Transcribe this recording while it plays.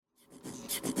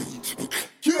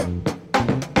All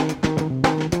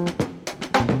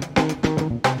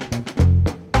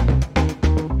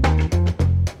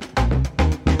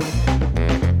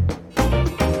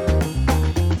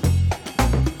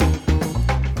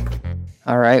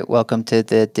right, welcome to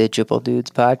the Digible Dudes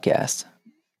podcast.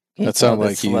 That sounded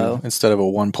like you, instead of a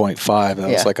 1.5, that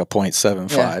was like a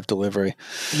 0.75 delivery.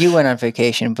 You went on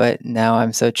vacation, but now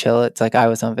I'm so chill. It's like I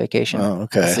was on vacation. Oh,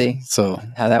 okay. We'll see so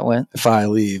how that went. If I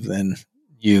leave, then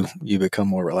you become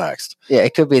more relaxed. Yeah,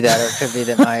 it could be that, or it could be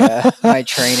that my my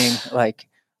training, like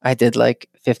I did like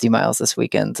 50 miles this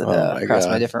weekend across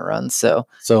my different runs. So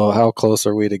how close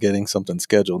are we to getting something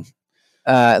scheduled?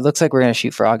 It looks like we're going to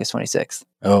shoot for August 26th.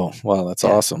 Oh, wow. That's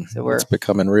awesome. So it's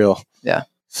becoming real. Yeah.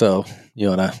 So you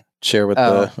want to share with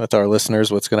our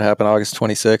listeners what's going to happen August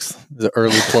 26th? The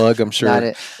early plug. I'm sure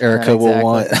Erica will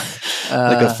want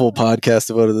like a full podcast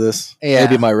devoted to this. Yeah.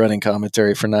 Maybe my running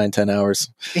commentary for 9-10 hours.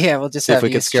 Yeah. We'll just see if we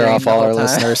could scare off all our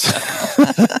listeners.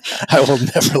 I will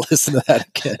never listen to that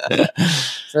again.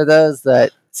 For those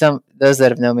that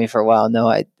have known me for a while know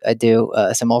I do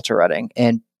some ultra running.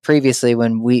 And previously,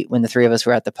 when the three of us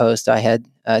were at the post, I had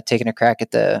taken a crack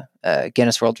at the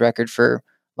Guinness World Record for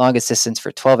longest distance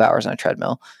for 12 hours on a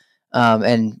treadmill,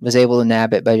 and was able to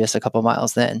nab it by just a couple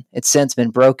miles then. It's since been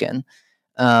broken,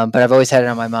 but I've always had it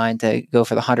on my mind to go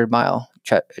for the 100-mile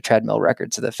treadmill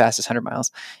record, so the fastest 100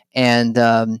 miles. And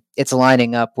it's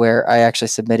lining up where I actually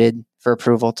submitted for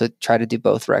approval to try to do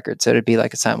both records, so it'd be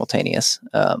like a simultaneous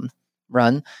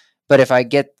run. But if I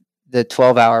get the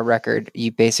 12-hour record,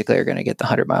 you basically are going to get the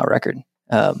 100-mile record.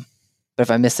 But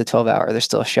if I miss the 12-hour, there's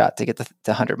still a shot to get the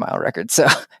 100-mile record. So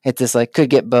it's just like, could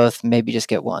get both, maybe just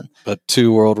get one. But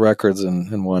 2 world records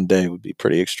in one day would be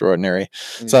pretty extraordinary.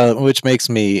 Mm-hmm. So, which makes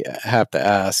me have to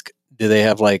ask, do they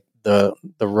have like the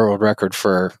world record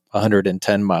for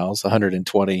 110 miles,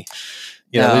 120?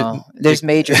 No, there's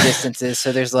major distances.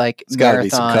 So there's like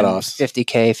marathon,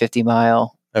 50K,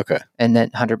 50-mile. Okay. And then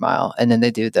 100-mile. And then they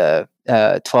do the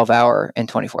 12-hour and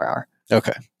 24-hour.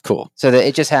 Okay, cool. So that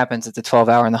it just happens that the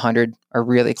 12-hour and the 100 are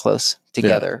really close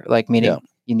together, like meaning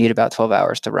you need about 12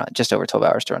 hours to run, just over 12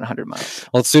 hours to run 100 miles.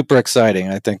 Well, it's super exciting.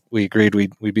 I think we agreed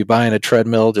we'd be buying a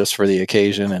treadmill just for the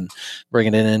occasion and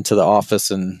bringing it into the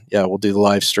office, and we'll do the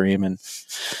live stream. And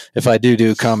if I do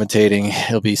commentating,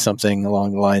 it'll be something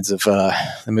along the lines of the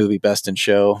movie Best in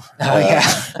Show. Oh,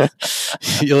 yeah.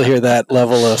 You'll hear that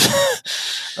level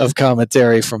of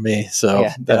commentary from me. So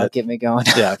that'll get me going.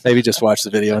 Maybe just watch the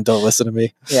video and don't listen to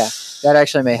me. Yeah, that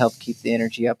actually may help keep the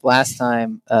energy up. Last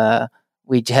time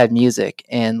we had music,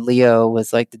 and Leo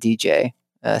was like the DJ,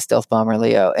 Stealth Bomber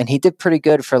Leo, and he did pretty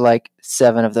good for like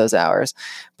 7 of those hours.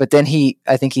 But then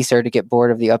I think he started to get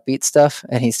bored of the upbeat stuff,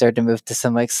 and he started to move to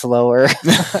some like slower.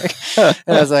 And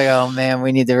I was like, oh man,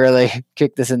 we need to really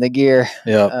kick this into gear.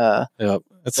 Yeah,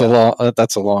 that's a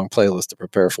long playlist to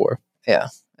prepare for. Yeah.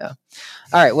 All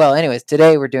right. Well, anyways,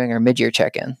 today we're doing our mid-year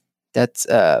check-in. That's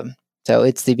so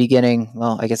it's the beginning.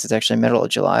 Well, I guess it's actually middle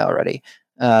of July already.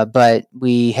 But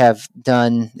we have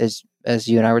done, as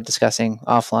you and I were discussing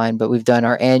offline, but we've done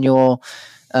our annual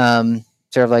sort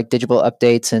of like digital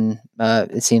updates, and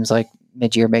it seems like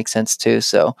mid-year makes sense too.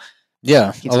 So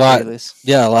a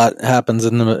lot happens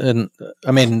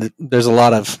I mean, there's a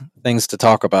lot of things to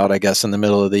talk about, I guess, in the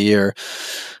middle of the year.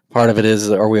 Part of it is,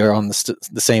 are we on the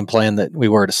same plan that we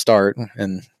were to start?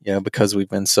 And, because we've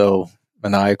been so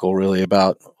maniacal really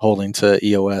about holding to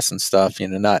EOS and stuff,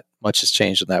 not much has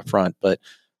changed on that front, but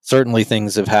certainly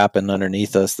things have happened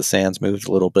underneath us. The sand's moved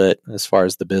a little bit as far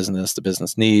as the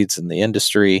business needs and the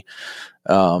industry.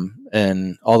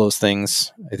 And all those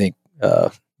things, I think,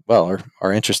 are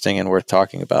interesting and worth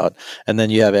talking about. And then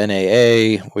you have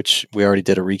NAA, which we already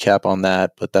did a recap on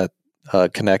that, but that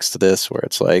connects to this, where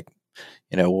it's like,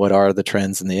 what are the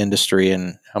trends in the industry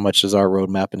and how much does our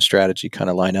roadmap and strategy kind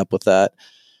of line up with that?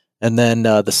 And then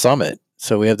the summit.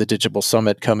 So we have the Digital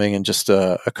Summit coming in just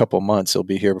a couple months. It'll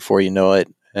be here before you know it.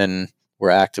 And we're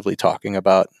actively talking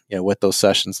about, what those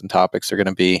sessions and topics are going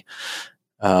to be.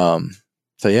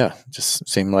 Just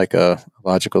seemed like a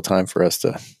logical time for us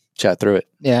to chat through it.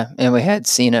 Yeah. And we had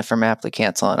Cena from Aptly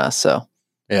cancel on us. So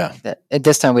at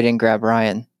this time we didn't grab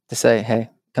Ryan to say, hey,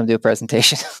 come do a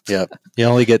presentation. Yeah. You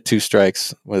only get 2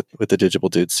 strikes with the Digible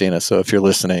Dudes, Cena. So if you're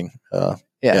listening,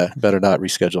 better not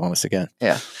reschedule on us again.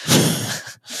 Yeah.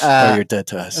 Or you're dead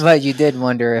to us. But you did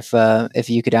wonder if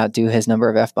you could outdo his number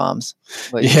of F-bombs.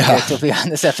 But to be on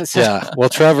this episode. Yeah. Well,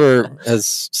 Trevor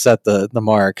has set the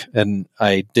mark, and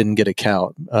I didn't get a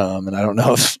count. And I don't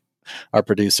know if our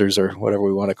producers, or whatever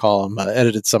we want to call them,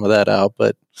 edited some of that out,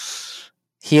 but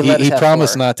he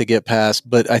promised not to get past,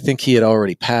 but I think he had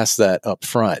already passed that up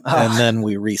front. And then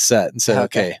we reset and said,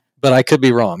 okay, but I could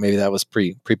be wrong. Maybe that was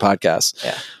pre-podcast.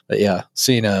 Yeah. But yeah,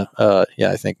 Cena,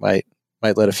 I think might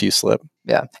let a few slip.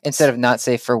 Yeah. Instead of not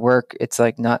safe for work, it's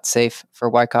like not safe for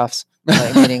Wyckoffs.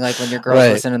 Meaning like when your girl's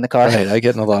listening in the car. Right. I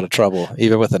get in a lot of trouble,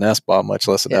 even with an S-bomb, much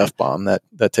less an F-bomb.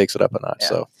 That takes it up a notch. Yeah.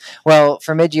 So, well,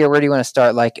 for mid-year, where do you want to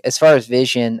start? Like as far as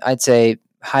vision, I'd say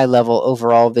high level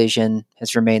overall vision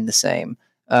has remained the same.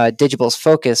 Digible's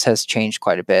focus has changed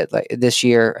quite a bit. Like this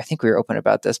year, I think we were open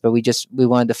about this, but we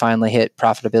wanted to finally hit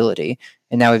profitability,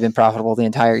 and now we've been profitable the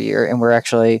entire year. And we're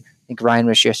actually, I think Ryan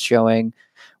was just showing,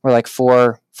 we're like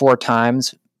four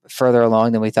times further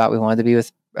along than we thought we wanted to be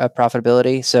with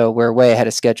profitability. So we're way ahead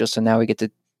of schedule. So now we get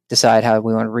to decide how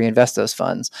we want to reinvest those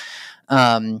funds.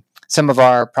 Some of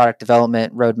our product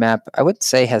development roadmap, I wouldn't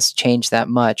say has changed that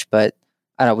much, but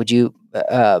I don't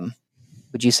know.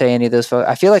 Would you say any of those?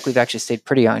 I feel like we've actually stayed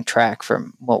pretty on track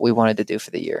from what we wanted to do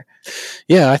for the year.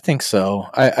 Yeah, I think so.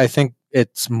 I think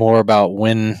it's more about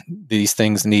when these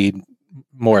things need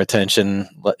more attention,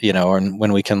 and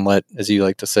when we can let, as you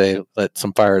like to say, let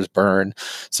some fires burn.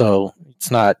 So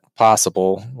it's not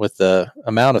possible with the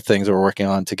amount of things we're working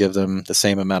on to give them the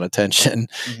same amount of attention,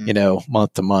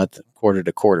 month to month, quarter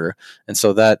to quarter. And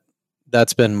so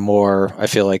that's been more, I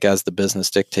feel like, as the business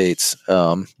dictates,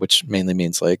 which mainly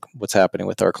means like what's happening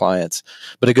with our clients.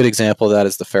 But a good example of that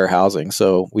is the fair housing.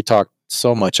 So we talked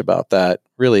so much about that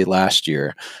really last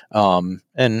year.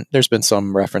 And there's been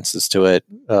some references to it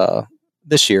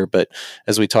this year, but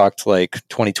as we talked like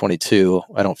 2022,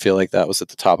 I don't feel like that was at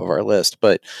the top of our list,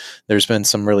 but there's been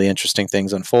some really interesting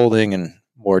things unfolding, and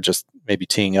more just maybe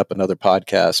teeing up another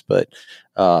podcast, but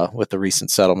with the recent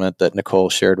settlement that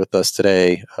Nicole shared with us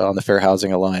today on the Fair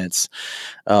Housing Alliance,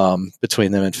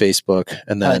 between them and Facebook,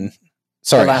 and then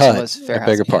HUD, I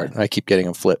beg your pardon, I keep getting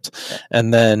them flipped. Yeah.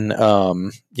 And then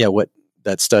what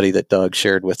that study that Doug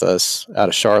shared with us out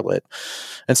of Charlotte.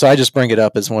 And so I just bring it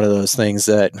up as one of those things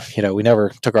that, we never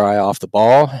took our eye off the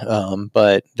ball,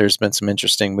 but there's been some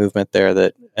interesting movement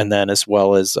there and then as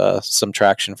well as some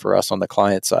traction for us on the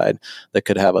client side that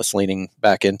could have us leaning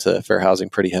back into fair housing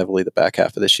pretty heavily the back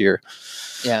half of this year.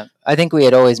 Yeah. I think we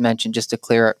had always mentioned, just to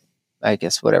clarify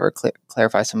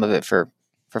some of it for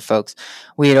folks,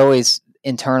 we had always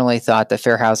internally thought that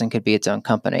fair housing could be its own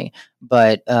company,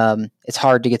 but it's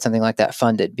hard to get something like that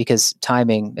funded because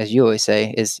timing, as you always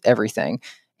say, is everything.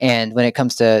 And when it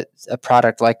comes to a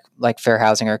product like fair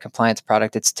housing or a compliance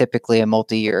product, it's typically a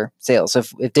multi-year sale. So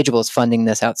if Digible is funding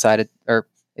this outside or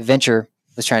if venture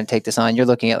was trying to take this on, you're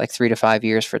looking at like 3 to 5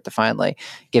 years for it to finally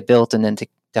get built and then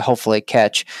to hopefully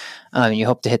catch. And you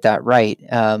hope to hit that right.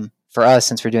 For us,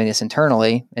 since we're doing this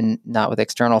internally and not with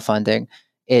external funding,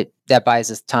 that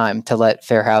buys us time to let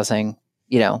fair housing,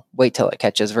 wait till it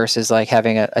catches versus like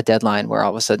having a deadline where all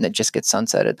of a sudden it just gets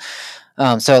sunsetted.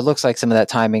 So it looks like some of that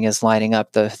timing is lining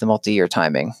up the multi-year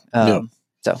timing. So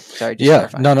sorry.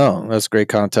 No, that's great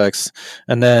context.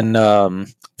 And then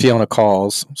Fiona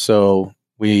Calls. So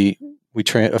we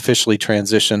officially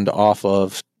transitioned off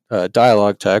of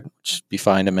Dialogue Tech, which would be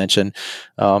fine to mention,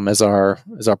 as our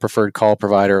preferred call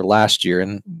provider last year.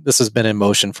 And this has been in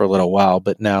motion for a little while,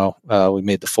 but now we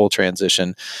made the full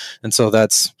transition. And so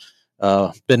that's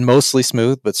been mostly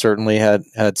smooth, but certainly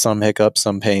had some hiccups,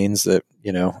 some pains that,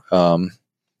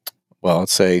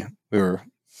 let's say we were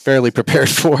fairly prepared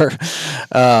for.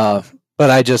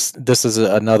 But this is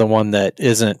another one that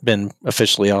isn't been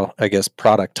officially, I guess,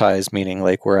 productized, meaning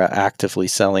like we're actively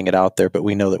selling it out there, but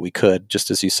we know that we could, just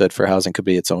as you said, fair housing could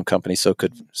be its own company. So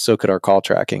could our call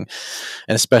tracking.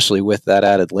 And especially with that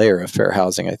added layer of fair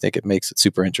housing, I think it makes it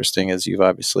super interesting, as you've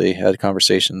obviously had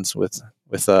conversations with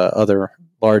other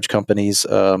large companies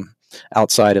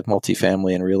outside of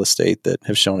multifamily and real estate that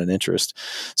have shown an interest.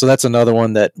 So that's another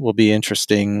one that will be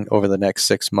interesting over the next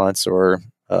 6 months or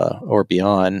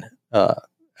beyond.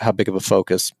 How big of a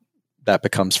focus that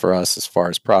becomes for us as far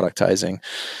as productizing.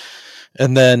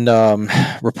 And then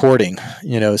reporting,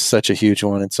 is such a huge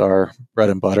one. It's our bread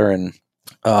and butter. And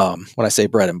when I say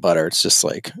bread and butter, it's just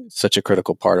like such a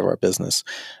critical part of our business.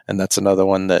 And that's another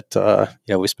one that,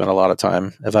 we spend a lot of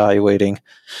time evaluating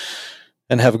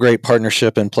and have a great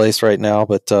partnership in place right now.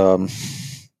 But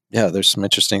there's some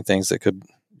interesting things that could,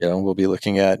 we'll be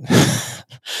looking at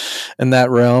in that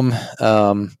realm.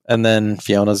 And then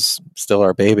Fiona's still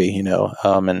our baby, and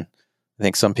I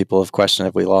think some people have questioned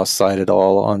if we lost sight at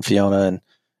all on Fiona, and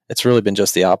it's really been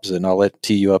just the opposite. And I'll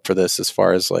tee you up for this as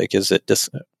far as like, is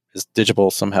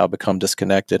Digible somehow become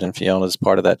disconnected and Fiona's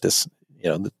part of that,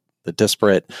 the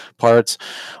disparate parts,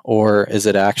 or is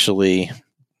it actually,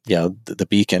 the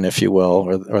beacon, if you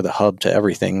will, or the hub to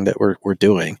everything that we're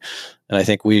doing? And I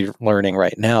think we're learning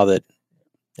right now that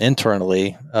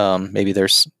internally, maybe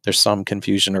there's some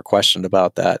confusion or question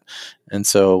about that. And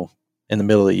so in the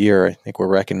middle of the year, I think we're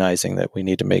recognizing that we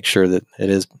need to make sure that it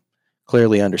is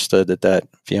clearly understood that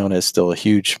Fiona is still a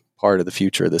huge part of the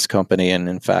future of this company, and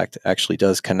in fact actually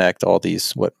does connect all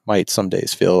these what might some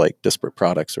days feel like disparate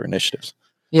products or initiatives.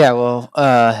 Yeah, well,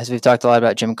 as we've talked a lot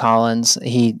about Jim Collins,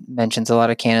 he mentions a lot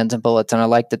of cannons and bullets, and I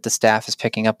like that the staff is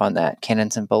picking up on that,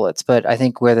 cannons and bullets. But I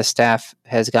think where the staff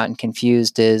has gotten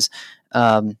confused is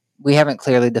we haven't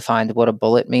clearly defined what a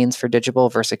bullet means for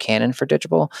Digible versus a cannon for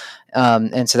Digible.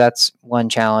 And so that's one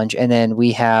challenge. And then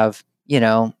we have,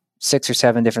 6 or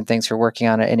 7 different things we're working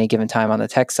on at any given time on the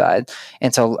tech side.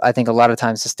 And so I think a lot of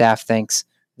times the staff thinks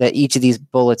that each of these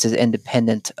bullets is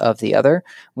independent of the other,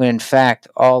 when in fact,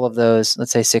 all of those,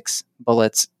 let's say 6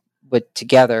 bullets put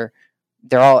together,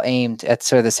 they're all aimed at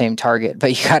sort of the same target,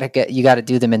 but you got to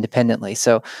do them independently.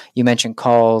 So you mentioned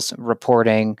calls,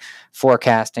 reporting,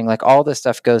 forecasting, like all this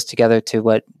stuff goes together to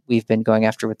what we've been going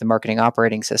after with the marketing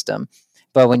operating system.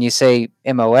 But when you say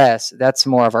MOS, that's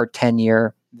more of our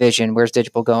 10-year vision. Where's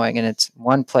Digible going? And it's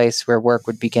one place where work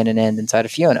would begin and end inside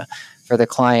of Fiona for the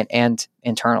client and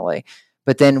internally.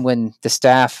 But then when the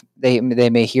staff, they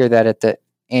may hear that at the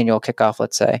annual kickoff,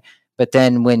 let's say, but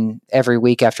then when every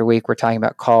week after week we're talking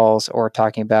about calls or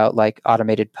talking about like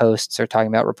automated posts or talking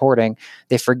about reporting,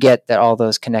 they forget that all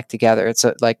those connect together. It's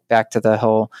like back to the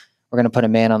whole, we're going to put a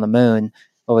man on the moon.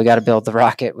 Well, we got to build the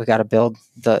rocket. We got to build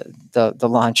the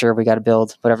launcher. We got to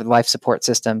build whatever life support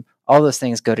system. All those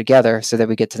things go together so that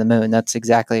we get to the moon. That's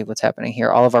exactly what's happening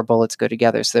here. All of our bullets go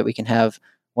together so that we can have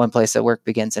one place that work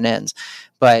begins and ends.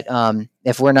 But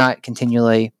if we're not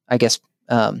continually, I guess,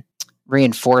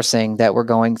 reinforcing that we're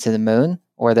going to the moon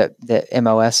or that the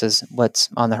MOS is what's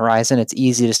on the horizon, it's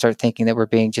easy to start thinking that we're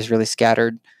being just really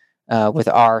scattered with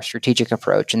our strategic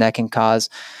approach. And that can cause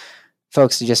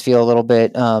folks to just feel a little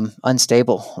bit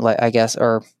unstable, like, I guess,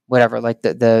 or whatever, like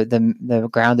the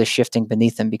ground is shifting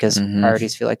beneath them because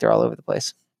priorities feel like they're all over the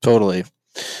place. Totally.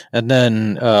 And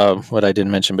then what I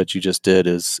didn't mention, but you just did,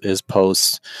 is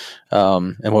posts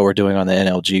and what we're doing on the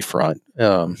NLG front.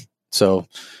 So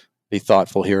be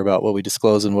thoughtful here about what we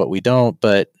disclose and what we don't.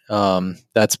 But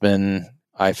that's been,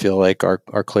 I feel like,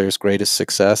 our clearest, greatest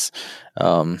success.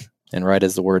 And right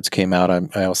as the words came out,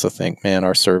 I also think, man,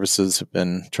 our services have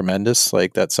been tremendous,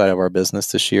 like that side of our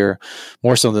business this year,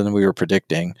 more so than we were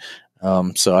predicting.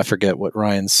 So I forget what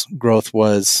Ryan's growth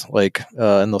was like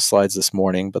in those slides this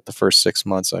morning, but the first 6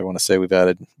 months, I want to say we've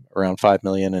added around $5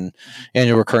 million in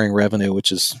annual recurring revenue,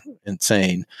 which is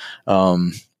insane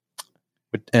and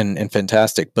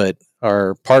fantastic. But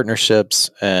our partnerships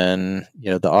and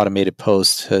the automated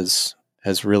post has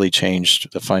really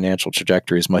changed the financial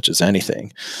trajectory as much as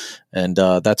anything, and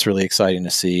that's really exciting to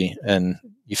see. And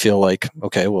you feel like,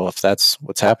 okay, well, if that's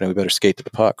what's happening, we better skate to the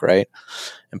puck, right?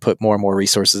 And put more and more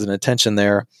resources and attention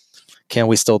there. Can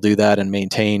we still do that and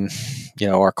maintain,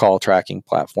 our call tracking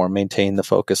platform, maintain the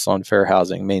focus on fair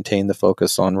housing, maintain the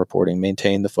focus on reporting,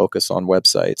 maintain the focus on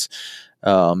websites,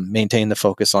 maintain the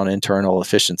focus on internal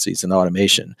efficiencies and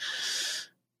automation?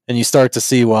 And you start to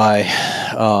see why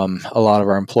a lot of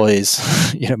our employees,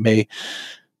 may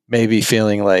be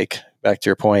feeling like, back to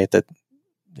your point, that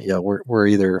we're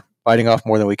either biting off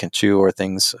more than we can chew, or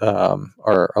things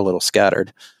are a little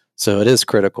scattered. So it is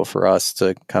critical for us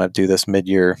to kind of do this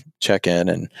mid-year check-in,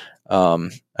 and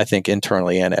I think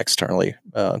internally and externally,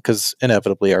 because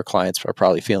inevitably our clients are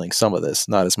probably feeling some of this,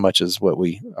 not as much as what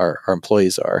our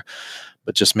employees are,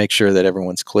 but just make sure that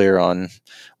everyone's clear on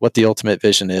what the ultimate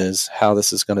vision is, how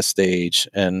this is going to stage,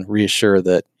 and reassure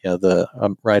that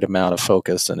the right amount of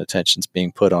focus and attention is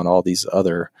being put on all these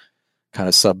other kind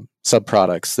of sub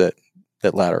products that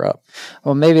ladder up.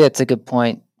 Well, maybe that's a good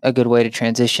point, a good way to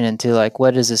transition into like,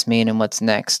 what does this mean and what's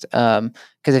next? Because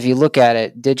if you look at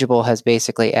it, Digible has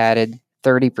basically added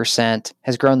 30%,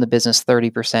 has grown the business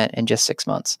 30% in just 6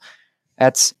 months.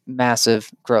 That's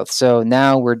massive growth. So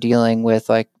now we're dealing with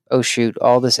like, oh shoot,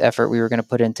 all this effort we were going to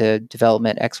put into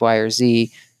development X, Y, or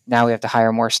Z. Now we have to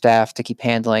hire more staff to keep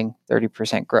handling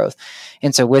 30% growth.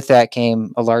 And so with that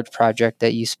came a large project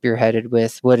that you spearheaded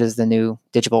with, what does the new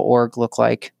Digible org look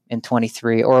like in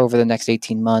 23 or over the next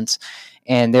 18 months?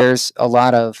 And there's a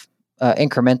lot of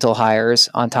incremental hires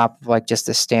on top of like just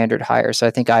the standard hires. So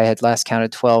I think I had last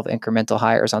counted 12 incremental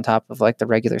hires on top of like the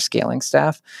regular scaling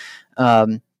staff.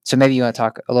 So maybe you want to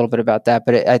talk a little bit about that,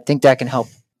 but I think that can help,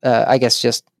 I guess,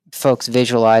 just folks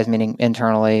visualize, meaning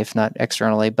internally, if not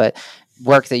externally, but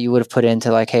work that you would have put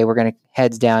into like, hey, we're going to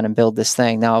heads down and build this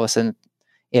thing. Now all of a sudden,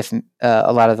 if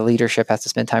a lot of the leadership has to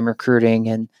spend time recruiting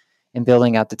and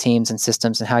building out the teams and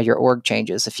systems and how your org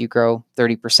changes. If you grow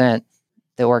 30%,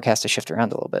 the org has to shift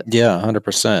around a little bit. Yeah,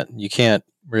 100%. You can't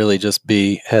really just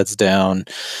be heads down,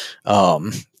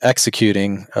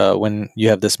 executing when you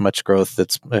have this much growth.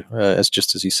 That's as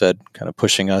just as you said, kind of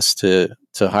pushing us to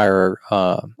hire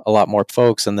a lot more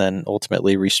folks, and then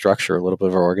ultimately restructure a little bit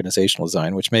of our organizational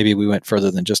design, which maybe we went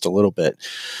further than just a little bit.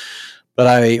 But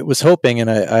I was hoping,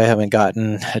 and I haven't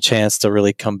gotten a chance to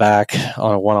really come back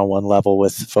on a one-on-one level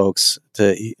with folks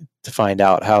to find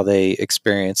out how they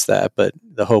experienced that. But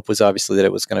the hope was obviously that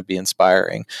it was going to be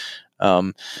inspiring.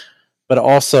 But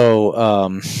also,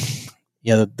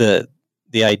 the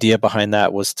idea behind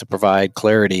that was to provide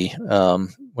clarity.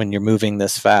 When you're moving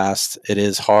this fast, it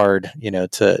is hard,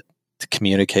 to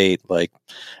communicate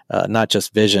not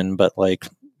just vision, but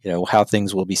how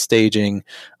things will be staging,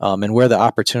 and where the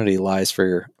opportunity lies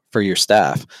for your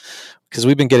staff. Because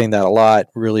we've been getting that a lot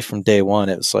really from day one.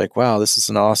 It was like, wow, this is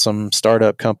an awesome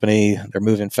startup company. They're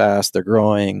moving fast. They're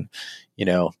growing,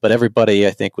 but everybody,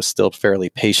 I think, was still fairly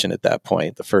patient at that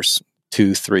point, the first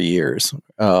 2-3 years.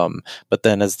 But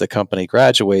then as the company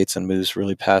graduates and moves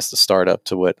really past the startup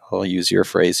to what I'll use your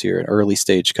phrase here, an early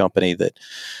stage company that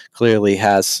clearly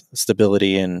has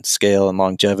stability and scale and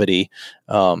longevity,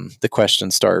 the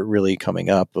questions start really coming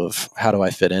up of how do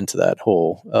I fit into that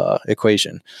whole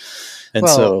equation? And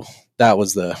so that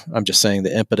was I'm just saying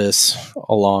the impetus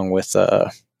along with,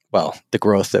 the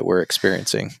growth that we're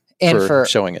experiencing. And for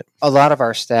showing it. A lot of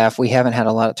our staff, we haven't had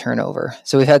a lot of turnover.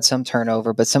 So we've had some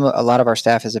turnover, but a lot of our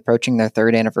staff is approaching their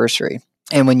 3rd anniversary.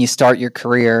 And when you start your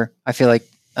career, I feel like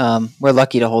we're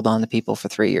lucky to hold on to people for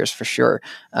 3 years for sure.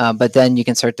 But then you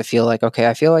can start to feel like, okay,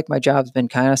 I feel like my job's been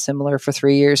kind of similar for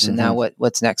 3 years. And now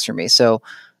what's next for me? So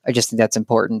I just think that's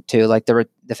important too. Like the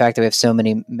fact that we have so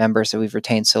many members that we've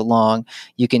retained so long,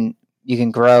 you can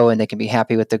grow and they can be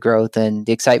happy with the growth and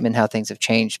the excitement, how things have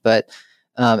changed. But,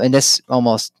 and this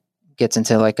almost gets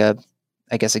into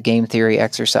a game theory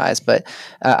exercise, but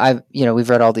we've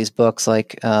read all these books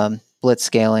like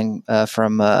Blitzscaling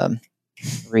from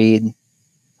Reid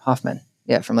Hoffman,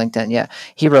 from LinkedIn. Yeah,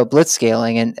 he wrote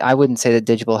Blitzscaling, and I wouldn't say that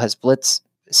Digible has blitz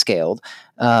scaled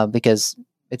because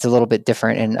it's a little bit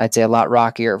different, and I'd say a lot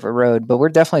rockier of a road. But we're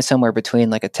definitely somewhere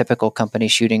between like a typical company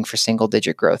shooting for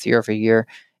single-digit growth year over year,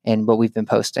 and what we've been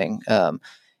posting,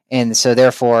 and so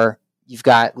therefore. You've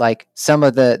got like some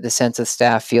of the sense of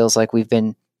staff feels like we've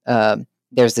been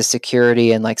there's the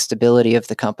security and like stability of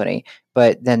the company,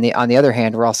 but then on the other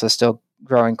hand, we're also still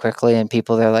growing quickly, and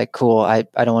people they're like, cool, I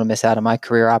don't want to miss out on my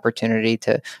career opportunity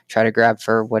to try to grab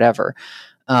for whatever.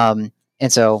 And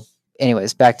so,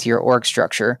 anyways, back to your org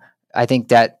structure, I think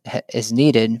that is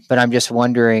needed, but I'm just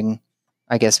wondering,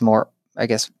 I guess more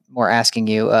asking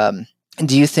you,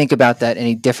 do you think about that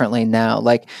any differently now,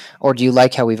 or do you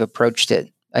like how we've approached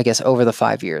it? I guess over the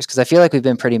 5 years, because I feel like we've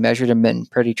been pretty measured and been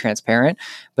pretty transparent,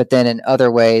 but then in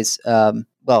other ways,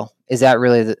 was that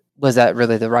really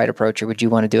the right approach, or would you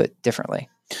want to do it differently?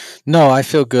 No, I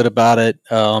feel good about it.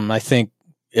 I think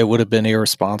it would have been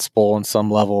irresponsible on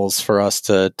some levels for us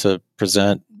to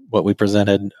present what we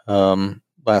presented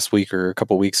last week or a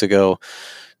couple weeks ago,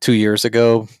 2 years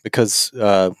ago, because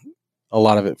a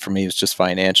lot of it for me was just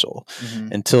financial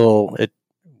until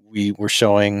we were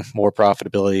showing more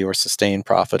profitability or sustained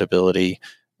profitability.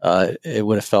 It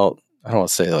would have felt, I don't want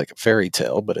to say like a fairy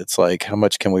tale, but it's like, how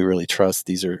much can we really trust?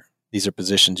 These are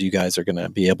positions you guys are going to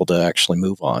be able to actually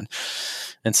move on.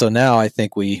 And so now I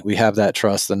think we have that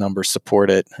trust, the numbers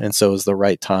support it. And so is the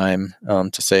right time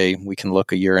to say we can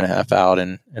look a year and a half out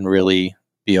and really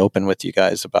be open with you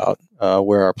guys about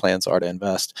where our plans are to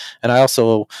invest. And I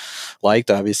also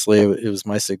liked, obviously, it was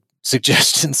my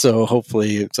suggestion, so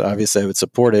hopefully it's obvious I would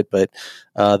support it, but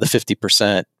the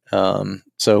 50%.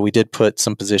 So we did put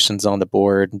some positions on the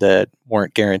board that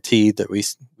weren't guaranteed that we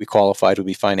qualified would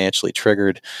be financially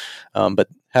triggered, but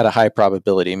had a high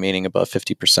probability, meaning above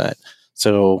 50%.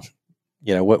 So,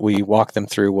 what we walked them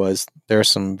through was there are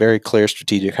some very clear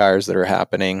strategic hires that are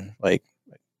happening, like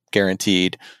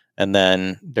guaranteed. And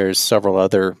then there's several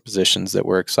other positions that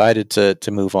we're excited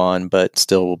to move on, but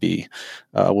still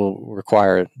will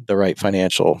require the right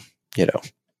financial,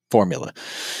 formula.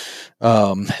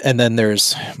 And then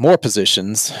there's more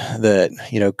positions that,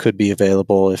 could be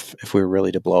available if we were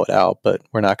really to blow it out, but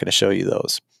we're not going to show you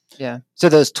those. Yeah. So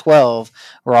those 12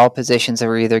 were all positions that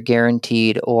were either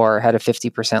guaranteed or had a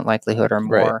 50% likelihood or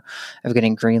more of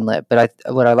getting greenlit. But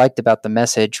what I liked about the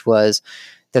message was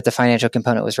that the financial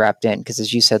component was wrapped in, because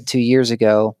as you said, 2 years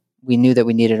ago, we knew that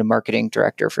we needed a marketing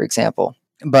director, for example,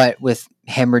 but with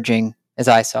hemorrhaging, as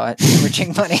I saw it,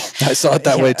 hemorrhaging money. I saw it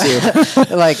that way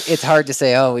too. Like, it's hard to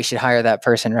say, oh, we should hire that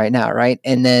person right now, right?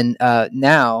 And then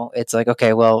now it's like,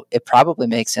 okay, well, it probably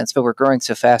makes sense, but we're growing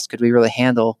so fast. Could we really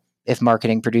handle if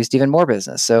marketing produced even more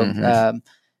business? So,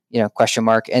 question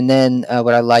mark. And then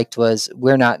what I liked was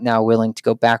we're not now willing to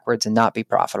go backwards and not be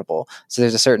profitable. So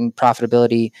there's a certain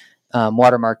profitability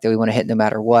watermark that we want to hit no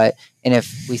matter what. And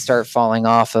if we start falling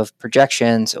off of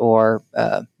projections or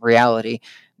reality,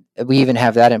 we even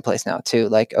have that in place now too.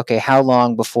 Like, okay, how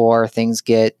long before things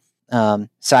get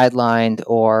sidelined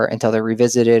or until they're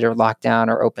revisited or locked down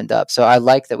or opened up? So I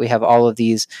like that we have all of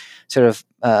these sort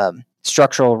of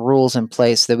structural rules in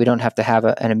place so that we don't have to have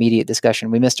an immediate discussion.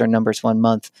 We missed our numbers 1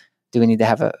 month. Do we need to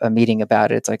have a meeting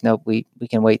about it? It's like, nope, we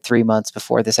can wait 3 months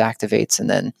before this activates, and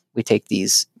then we take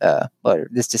this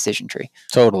decision tree.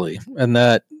 Totally. And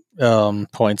that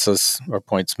points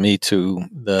me to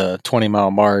the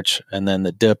 20-mile march, and then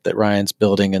the dip that Ryan's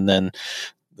building, and then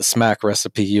the smack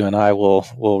recipe you and I will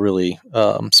really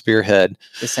spearhead.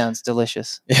 This sounds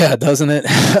delicious. Yeah, doesn't it?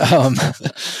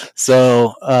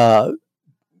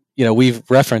 We've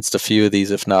referenced a few of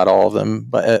these, if not all of them,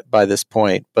 by this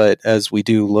point. But as we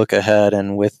do look ahead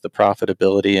and with the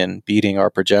profitability and beating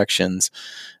our projections,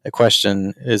 the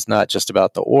question is not just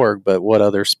about the org, but what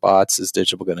other spots is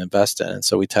Digible going to invest in? And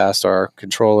so we tasked our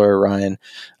controller, Ryan,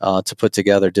 to put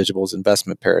together Digible's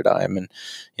investment paradigm. And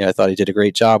I thought he did a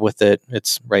great job with it.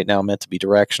 It's right now meant to be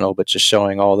directional, but just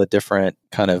showing all the different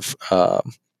kind of,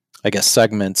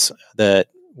 segments that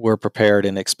we're prepared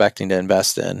and expecting to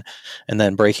invest in, and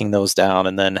then breaking those down,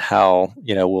 and then how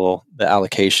will the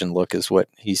allocation look is what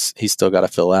he's still got to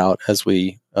fill out as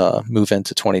we move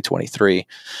into 2023.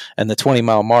 And the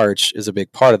 20-mile march is a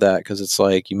big part of that, because it's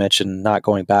like you mentioned, not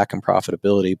going back in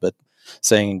profitability, but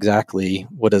saying exactly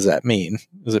what does that mean?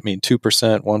 Does it mean 2%,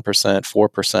 1%,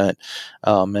 4%?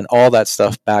 And all that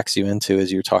stuff backs you into,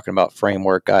 as you're talking about,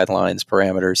 framework, guidelines,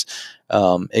 parameters.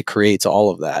 It creates all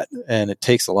of that, and it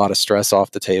takes a lot of stress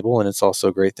off the table. And it's also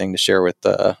a great thing to share with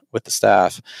the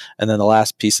staff. And then the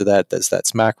last piece of that is that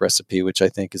smack recipe, which I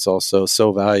think is also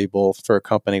so valuable for a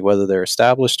company, whether they're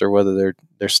established or whether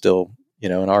they're still,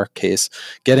 in our case,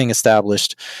 getting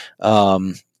established,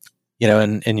 in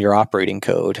your operating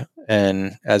code.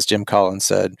 And as Jim Collins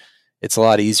said, it's a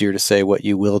lot easier to say what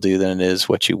you will do than it is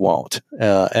what you won't,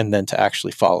 and then to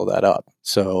actually follow that up.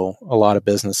 So a lot of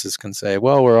businesses can say,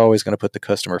 well, we're always going to put the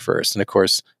customer first. And of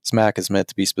course, SMAC is meant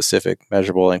to be specific,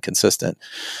 measurable, and consistent.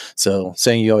 So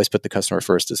saying you always put the customer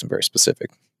first isn't very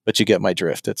specific, but you get my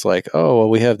drift. It's like, oh, well,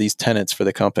 we have these tenets for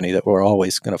the company that we're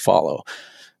always going to follow.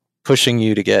 Pushing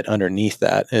you to get underneath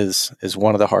that is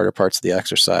one of the harder parts of the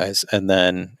exercise. And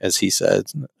then, as he said,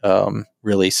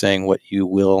 really saying what you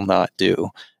will not do.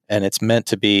 And it's meant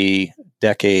to be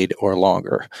decade or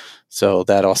longer. So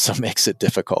that also makes it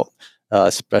difficult,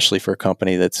 especially for a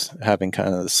company that's having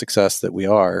kind of the success that we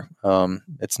are.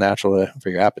 It's natural for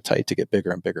your appetite to get bigger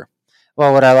and bigger.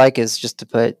 Well, what I like is just to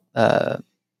put a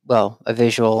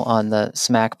visual on the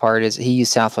SMAC part is he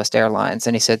used Southwest Airlines,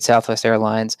 and he said Southwest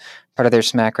Airlines, part of their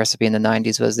SMAC recipe in the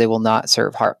 90s was they will not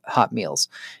serve hot meals.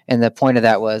 And the point of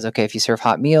that was, okay, if you serve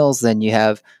hot meals, then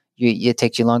it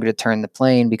takes you longer to turn the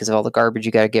plane because of all the garbage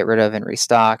you got to get rid of and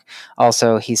restock.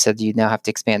 Also, he said you now have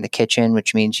to expand the kitchen,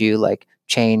 which means you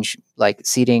change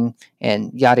seating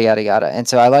and yada, yada, yada. And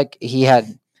so he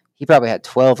probably had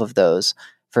 12 of those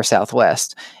for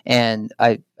Southwest. And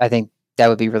I think that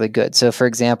would be really good. So for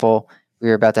example, we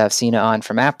were about to have Sina on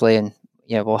from Aptly, and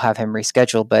we'll have him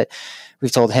rescheduled, but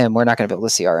we've told him we're not going to build a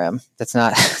CRM. That's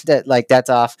not that's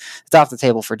off the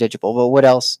table for Digible. But what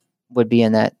else would be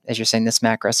in that, as you're saying, the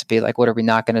SMAC recipe? Like, what are we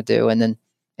not going to do? And then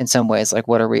in some ways,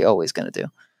 what are we always going to do?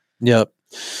 Yep.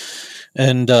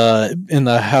 And in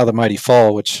the How the Mighty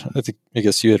Fall, which I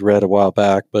guess you had read a while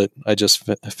back, but I just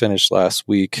finished last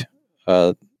week,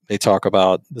 they talk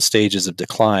about the stages of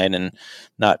decline, and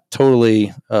not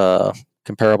totally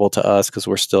comparable to us because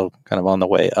we're still kind of on the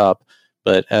way up.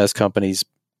 But as companies,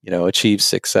 achieve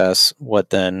success,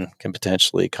 what then can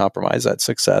potentially compromise that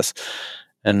success?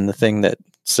 And the thing that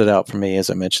stood out for me, as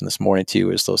I mentioned this morning to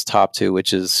you, is those top two,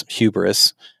 which is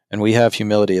hubris. And we have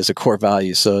humility as a core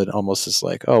value. So it almost is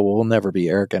like, oh, well, we'll never be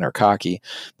arrogant or cocky.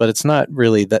 But it's not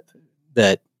really that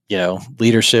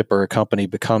leadership or a company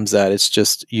becomes that. It's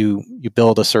just you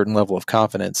build a certain level of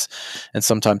confidence, and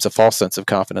sometimes a false sense of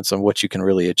confidence on what you can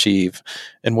really achieve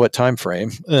in what time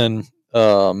frame. And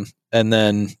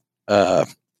then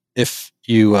if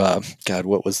you God,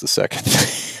 what was the second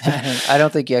thing? I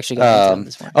don't think you actually got into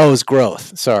this one. Oh, it was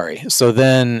growth. Sorry. So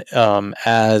then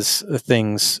as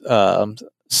things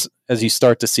as you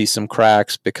start to see some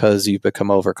cracks because you've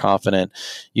become overconfident,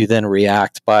 you then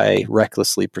react by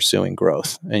recklessly pursuing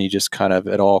growth. And you just kind of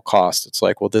at all costs, it's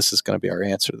like, well, this is going to be our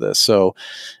answer to this. So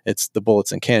it's the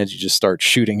bullets and cannons. You just start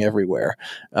shooting everywhere.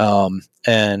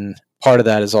 And part of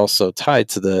that is also tied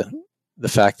to the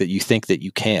fact that you think that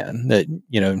you can, that,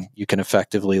 you can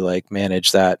effectively like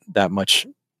manage that much,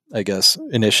 I guess,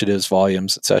 initiatives,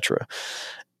 volumes, etc.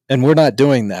 And we're not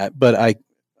doing that, but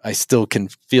I still can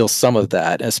feel some of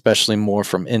that, especially more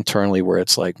from internally, where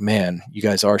it's like, man, you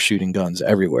guys are shooting guns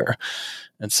everywhere.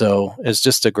 And so it's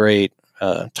just a great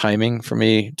timing for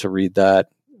me to read that,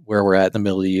 where we're at in the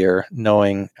middle of the year,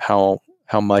 knowing how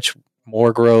much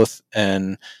more growth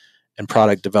and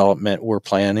product development we're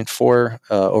planning for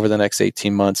over the next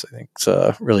 18 months. I think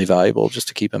it's really valuable just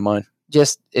to keep in mind.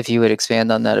 Just if you would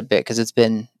expand on that a bit, because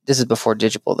this is before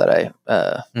Digible that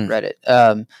I read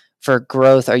it. For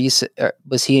growth,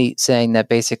 was he saying that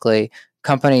basically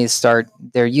companies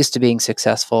they're used to being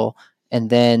successful, and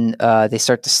then they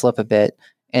start to slip a bit,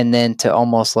 and then to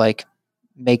almost like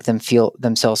make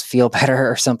themselves feel better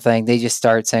or something, they just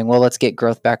start saying, well, let's get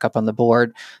growth back up on the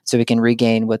board so we can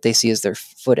regain what they see as their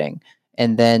footing.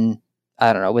 And then,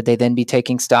 I don't know, would they then be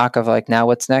taking stock of like, now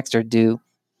what's next, or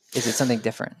is it something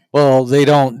different? Well, they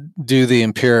don't do the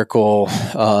empirical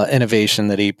innovation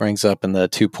that he brings up in the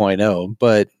 2.0,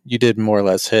 but you did more or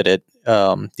less hit it.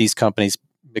 These companies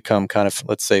become kind of,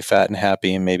 let's say, fat and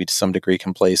happy and maybe to some degree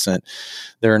complacent.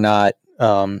 They're not,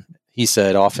 he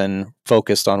said, often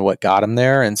focused on what got them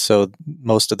there. And so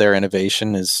most of their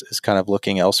innovation is kind of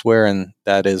looking elsewhere. And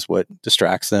that is what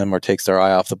distracts them or takes their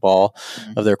eye off the ball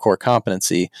of their core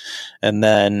competency. And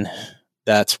then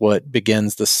that's what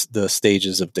begins the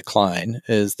stages of decline,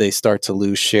 is they start to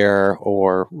lose share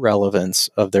or relevance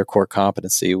of their core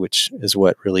competency, which is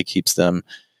what really keeps them,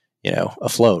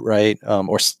 afloat, right?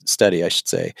 Or steady, I should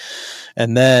say.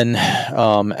 And then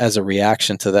as a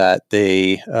reaction to that,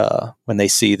 they when they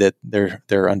see that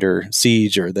they're under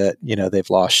siege or that, they've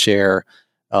lost share,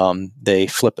 they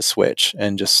flip a switch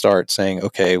and just start saying,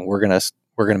 okay, we're going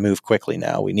to move quickly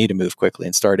now. We need to move quickly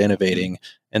and start innovating.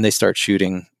 And they start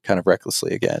shooting kind of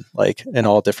recklessly again, like in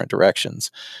all different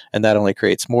directions. And that only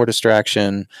creates more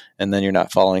distraction. And then you're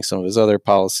not following some of his other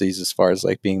policies as far as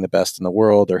like being the best in the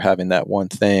world or having that one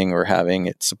thing or having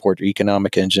it support your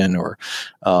economic engine or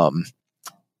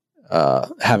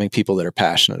having people that are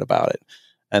passionate about it.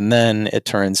 And then it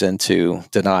turns into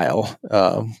denial,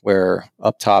 where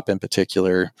up top in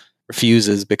particular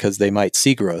refuses because they might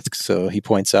see growth. So he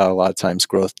points out a lot of times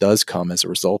growth does come as a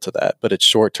result of that, but it's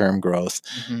short-term growth,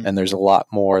 and there's a lot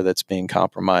more that's being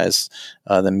compromised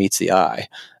than meets the eye.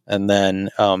 And then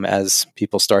as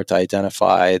people start to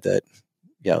identify that,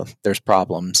 there's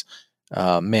problems,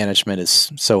 management is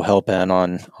so hell-bent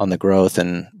on the growth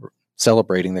and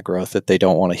celebrating the growth that they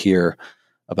don't want to hear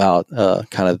about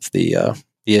kind of the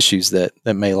issues that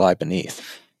may lie beneath.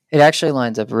 It actually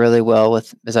lines up really well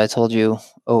with, as I told you,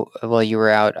 while you were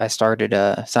out, I started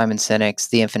Simon Sinek's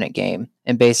The Infinite Game.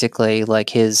 And basically,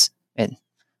 like and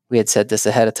we had said this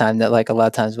ahead of time, that like a lot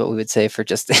of times what we would say for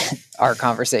just our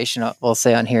conversation, we'll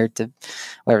say on here to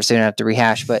whatever, so you don't have to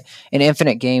rehash. But in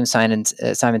Infinite Game, Simon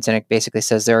Sinek basically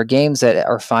says there are games that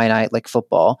are finite, like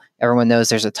football. Everyone knows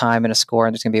there's a time and a score,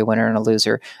 and there's going to be a winner and a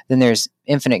loser. Then there's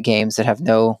infinite games that have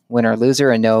no winner or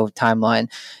loser and no timeline.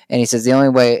 And he says the only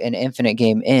way an infinite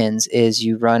game ends is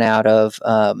you run out of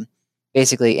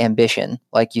basically ambition,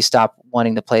 like you stop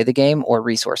wanting to play the game, or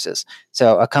resources.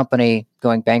 So a company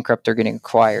going bankrupt or getting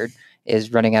acquired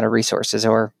is running out of resources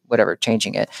or whatever,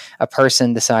 changing it. A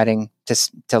person deciding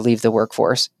to leave the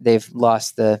workforce, they've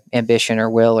lost the ambition or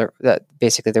will, or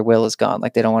basically their will is gone.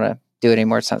 Like they don't want to do it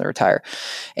anymore. It's time to retire.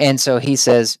 And so he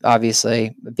says,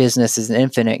 obviously, business is an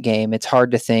infinite game. It's hard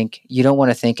to think. You don't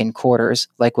want to think in quarters,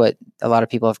 like what a lot of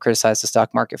people have criticized the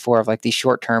stock market for, of like these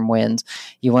short-term wins.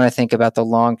 You want to think about the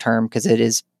long term, because it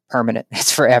is permanent.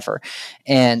 It's forever.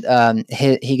 And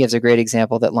he gives a great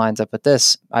example that lines up with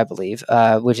this, I believe,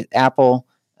 which is Apple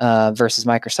versus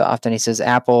Microsoft. And he says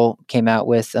Apple came out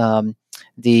with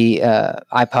the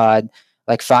iPod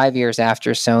like 5 years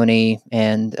after Sony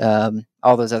and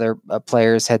all those other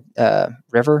players had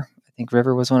River. I think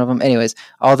River was one of them. Anyways,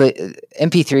 all the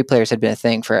MP3 players had been a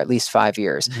thing for at least 5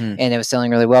 years, and it was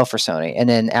selling really well for Sony. And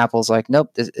then Apple's like,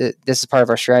 nope, this is part of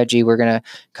our strategy. We're going to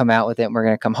come out with it, and we're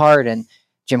going to come hard. And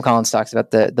Jim Collins talks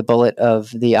about the bullet of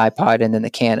the iPod and then the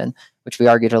Canon, which we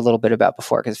argued a little bit about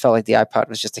before, because it felt like the iPod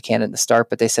was just a Canon to start,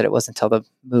 but they said it wasn't until the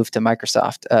move to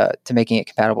Microsoft to making it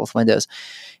compatible with Windows.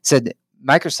 He said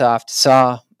Microsoft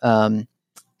saw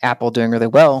Apple doing really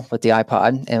well with the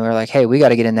iPod, and we're like, hey, we got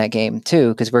to get in that game too,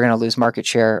 because we're going to lose market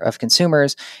share of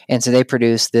consumers. And so they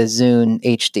produced the Zune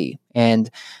HD. And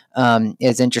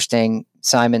it's interesting,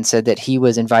 Simon said that he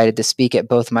was invited to speak at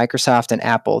both Microsoft and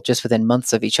Apple just within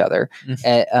months of each other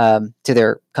to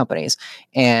their companies.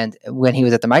 And when he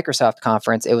was at the Microsoft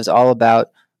conference, it was all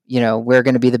about we're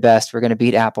going to be the best. We're going to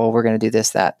beat Apple. We're going to do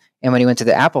this, that. And when he went to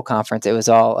the Apple conference, it was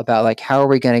all about like, how are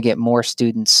we going to get more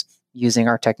students using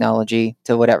our technology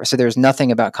to whatever. So there was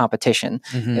nothing about competition.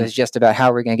 Mm-hmm. It was just about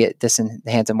how we're going to get this in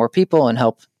the hands of more people and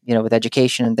help, with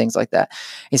education and things like that.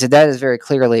 He said that is very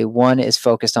clearly, one is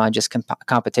focused on just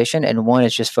competition, and one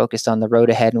is just focused on the road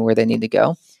ahead and where they need to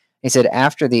go. He said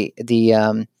after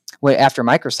after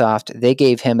Microsoft, they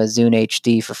gave him a Zune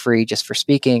HD for free just for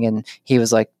speaking, and he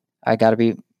was like, I got to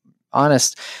be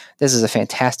honest, this is a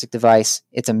fantastic device.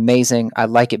 It's amazing. I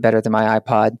like it better than my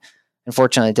iPod.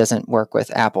 Unfortunately, it doesn't work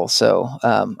with Apple, so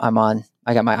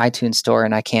I got my iTunes store,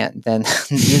 and I can't then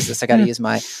use this. I got to use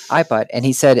my iPod. And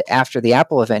he said after the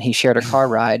Apple event, he shared a car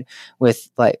ride with,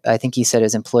 I think he said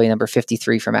his employee number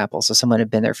 53 from Apple, so someone had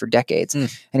been there for decades.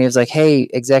 And he was like, "Hey,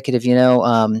 executive,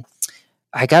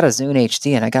 I got a Zune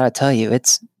HD, and I got to tell you,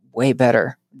 it's way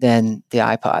better than the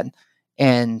iPod."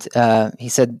 And he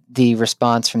said the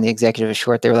response from the executive was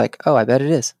short. They were like, "Oh, I bet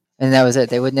it is." And that was it.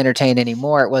 They wouldn't entertain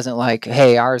anymore. It wasn't like,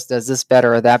 hey, ours does this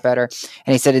better or that better.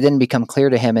 And he said it didn't become clear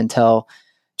to him until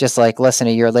just like less than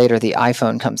a year later, the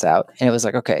iPhone comes out. And it was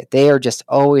like, okay, they are just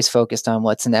always focused on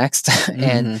what's next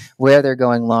and where they're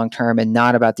going long-term and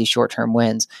not about these short-term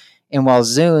wins. And while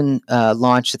Zune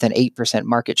launched with an 8%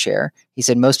 market share, he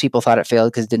said most people thought it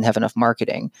failed because it didn't have enough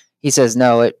marketing. He says,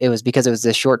 no, it was because it was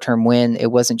a short-term win.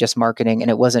 It wasn't just marketing,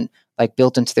 and it wasn't like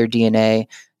built into their DNA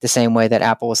the same way that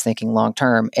Apple was thinking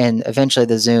long-term. And eventually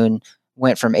the Zune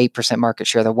went from 8% market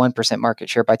share to 1% market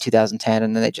share by 2010,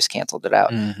 and then they just canceled it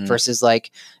out. Versus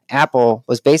like Apple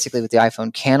was basically with the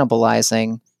iPhone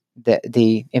cannibalizing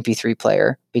the MP3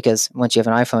 player, because once you have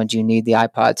an iPhone, you need the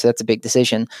iPod. So that's a big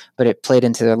decision, but it played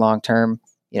into their long-term,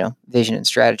 vision and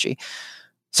strategy.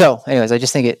 So anyways, I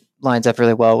just think it lines up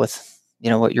really well with,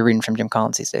 what you're reading from Jim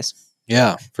Collins these days.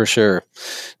 Yeah, for sure.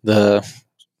 The,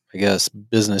 I guess,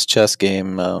 business chess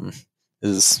game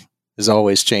is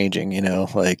always changing,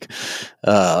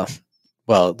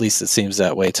 well, at least it seems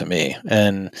that way to me.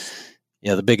 And,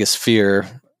 the biggest fear,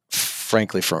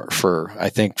 frankly, for I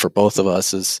think for both of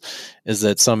us is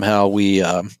that somehow we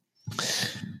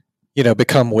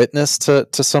become witness to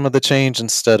some of the change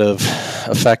instead of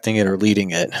affecting it or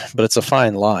leading it. But it's a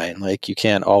fine line. Like, you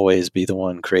can't always be the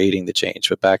one creating the change.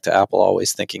 But back to Apple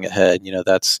always thinking ahead,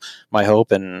 that's my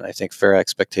hope, and I think fair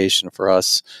expectation for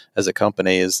us as a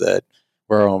company is that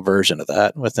we're our own version of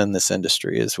that within this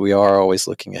industry. Is we are always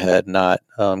looking ahead, not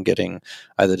getting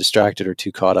either distracted or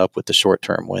too caught up with the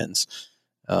short-term wins.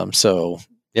 So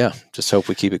yeah, just hope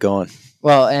we keep it going.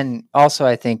 Well, and also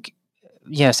I think,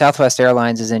 Southwest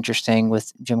Airlines is interesting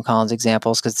with Jim Collins'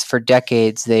 examples, because for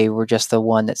decades they were just the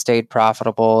one that stayed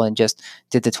profitable and just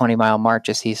did the 20-mile march,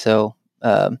 as he so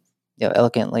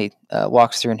elegantly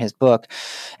walks through in his book.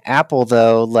 Apple,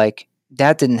 though, like,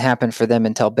 that didn't happen for them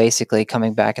until basically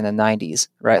coming back in the 90s,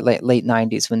 right? Late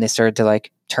 90s, when they started to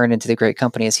like turn into the great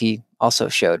company, as he also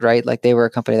showed, right? Like, they were a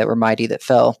company that were mighty that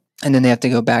fell, and then they have to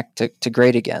go back to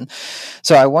great again.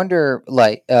 So I wonder,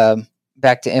 like,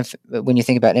 back to when you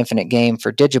think about infinite game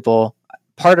for Digible,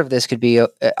 part of this could be,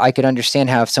 I could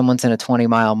understand how if someone's in a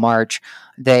 20-mile march,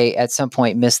 they at some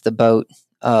point miss the boat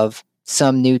of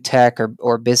some new tech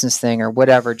or business thing or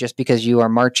whatever, just because you are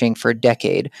marching for a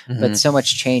decade. But so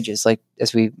much changes, like,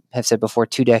 as we have said before,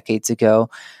 2 decades ago,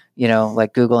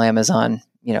 like Google, Amazon,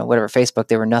 whatever, Facebook,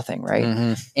 they were nothing,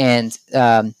 right? And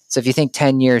so if you think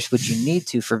 10 years, would you need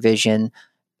to for vision,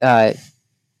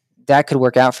 that could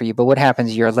work out for you. But what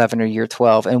happens year 11 or year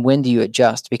 12? And when do you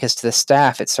adjust? Because to the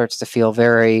staff, it starts to feel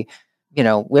very,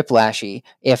 whiplashy.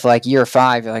 If like year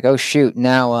 5, you're like, oh shoot,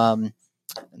 now, I was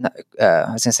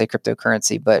going to say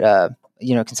cryptocurrency, but,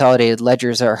 consolidated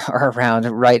ledgers are around,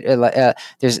 right?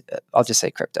 I'll just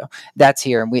say crypto. That's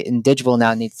here. And Digible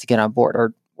now needs to get on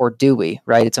board, or do we,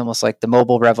 right? It's almost like the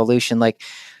mobile revolution. Like,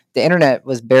 the internet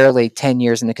was barely 10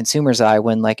 years in the consumer's eye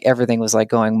when like everything was like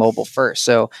going mobile first.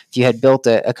 So if you had built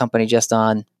a company just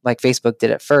on, like Facebook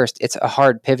did at first, it's a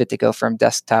hard pivot to go from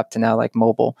desktop to now like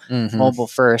mobile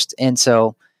first. And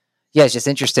so, yeah, it's just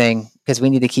interesting because we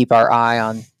need to keep our eye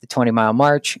on the 20-mile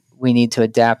march. We need to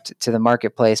adapt to the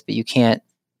marketplace, but you can't,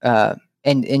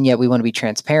 and yet we want to be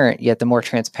transparent. Yet the more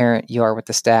transparent you are with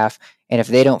the staff, and if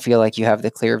they don't feel like you have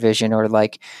the clear vision, or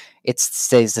like it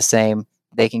stays the same,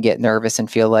 they can get nervous and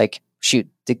feel like, shoot,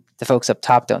 the folks up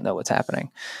top don't know what's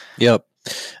happening. Yep.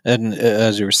 And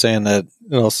as you were saying that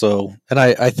also, and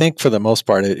I think for the most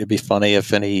part, it'd be funny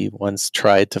if anyone's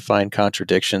tried to find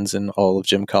contradictions in all of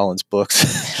Jim Collins'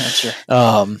 books. Sure.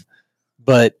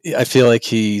 But I feel like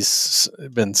he's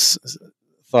been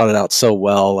thought it out so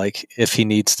well. Like if he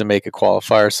needs to make a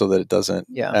qualifier so that it doesn't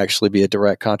actually be a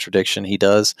direct contradiction, he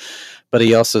does. But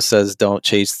he also says, don't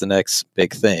chase the next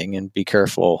big thing and be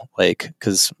careful, like,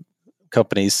 because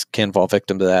companies can fall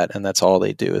victim to that. And that's all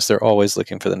they do is they're always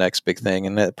looking for the next big thing.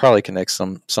 And that probably connects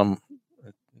some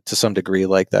to some degree,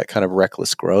 like that kind of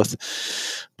reckless growth,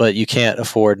 but you can't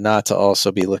afford not to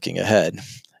also be looking ahead.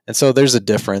 And so there's a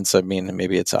difference. I mean,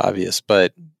 maybe it's obvious,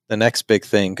 but the next big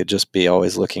thing could just be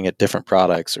always looking at different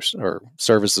products or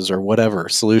services or whatever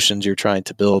solutions you're trying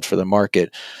to build for the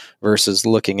market versus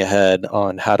looking ahead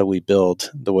on how do we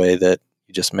build the way that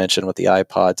you just mentioned with the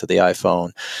iPod to the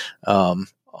iPhone on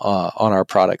our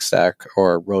product stack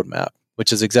or roadmap,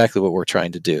 which is exactly what we're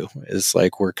trying to do. Is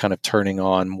like we're kind of turning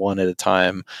on one at a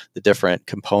time the different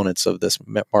components of this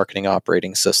marketing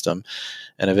operating system,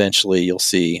 and eventually you'll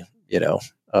see,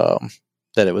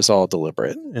 that it was all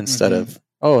deliberate instead of,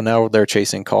 oh, now they're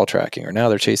chasing call tracking or now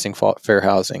they're chasing fair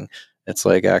housing. It's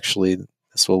like, actually,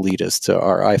 this will lead us to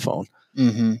our iPhone.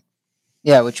 Mm-hmm.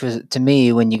 Yeah, which was, to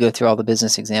me, when you go through all the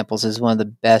business examples, is one of the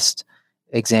best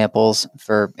examples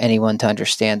for anyone to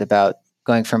understand about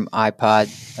going from iPod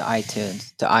to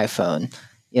iTunes to iPhone,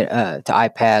 to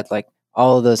iPad. Like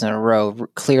all of those in a row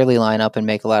clearly line up and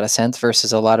make a lot of sense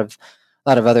versus a lot of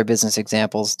other business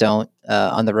examples don't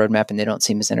on the roadmap, and they don't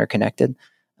seem as interconnected.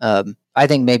 I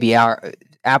think maybe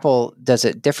Apple does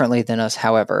it differently than us,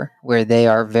 however, where they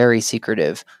are very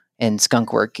secretive and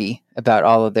skunkworky about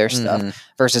all of their stuff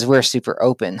versus we're super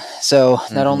open. So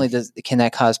not only can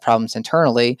that cause problems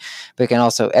internally, but it can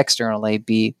also externally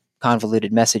be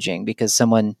convoluted messaging because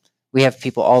we have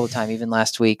people all the time, even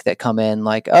last week, that come in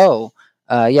like, oh,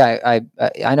 I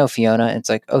know Fiona. And it's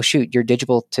like, oh shoot, you're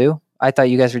Digible too? I thought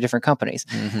you guys were different companies.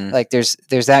 Like there's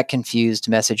that confused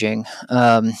messaging.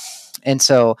 And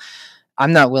so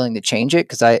I'm not willing to change it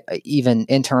because I even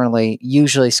internally,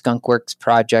 usually skunkworks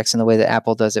projects and the way that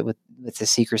Apple does it with the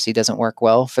secrecy doesn't work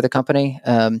well for the company.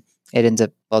 It ends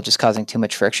up, just causing too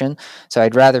much friction. So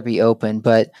I'd rather be open,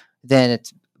 but then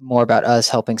it's more about us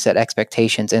helping set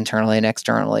expectations internally and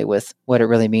externally with what it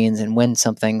really means and when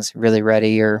something's really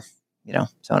ready or, so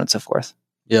on and so forth.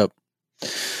 Yep.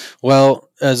 Well,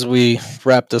 as we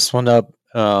wrap this one up,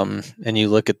 and you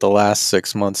look at the last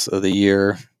 6 months of the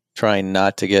year, trying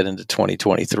not to get into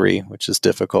 2023, which is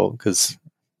difficult because,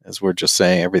 as we're just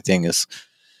saying, everything is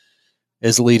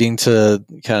leading to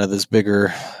kind of this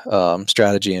bigger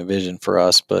strategy and vision for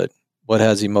us. But what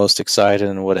has you most excited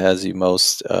and what has you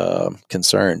most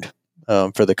concerned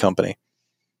for the company?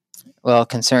 Well,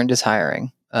 concerned is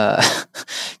hiring.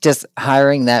 Just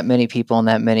hiring that many people and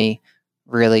that many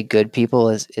really good people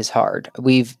is hard.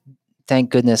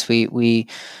 Thank goodness we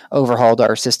overhauled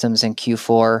our systems in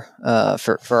Q4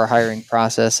 for our hiring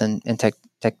process and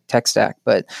tech stack,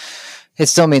 but it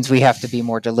still means we have to be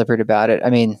more deliberate about it. I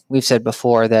mean, we've said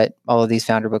before that all of these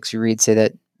founder books you read say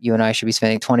that you and I should be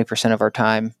spending 20% of our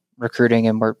time recruiting,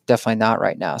 and we're definitely not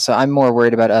right now. So I'm more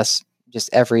worried about us, just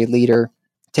every leader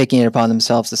taking it upon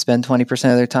themselves to spend 20%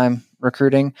 of their time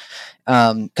recruiting.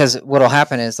 Because what'll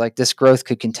happen is like this growth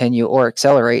could continue or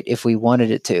accelerate if we wanted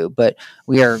it to, but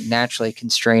we are naturally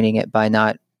constraining it by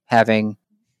not having,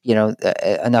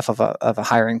 enough of a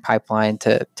hiring pipeline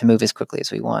to move as quickly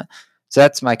as we want. So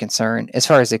that's my concern. As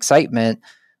far as excitement,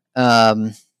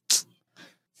 my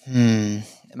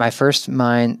first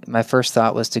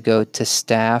thought was to go to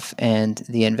staff and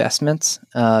the investments.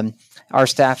 Our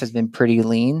staff has been pretty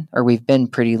lean, or we've been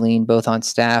pretty lean both on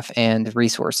staff and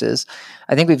resources.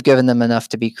 I think we've given them enough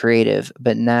to be creative,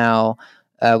 but now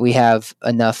we have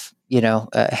enough,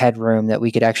 headroom that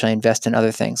we could actually invest in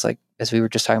other things. Like, as we were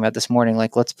just talking about this morning,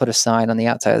 like let's put a sign on the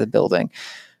outside of the building.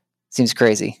 Seems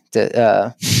crazy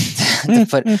to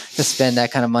spend that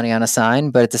kind of money on a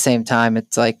sign, but at the same time,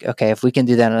 it's like, okay, if we can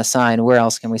do that on a sign, where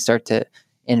else can we start to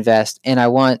invest? And I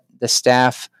want the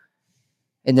staff,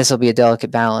 and this will be a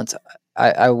delicate balance.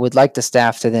 I would like the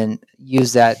staff to then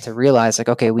use that to realize like,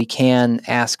 okay, we can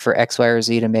ask for X, Y, or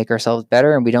Z to make ourselves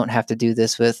better, and we don't have to do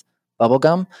this with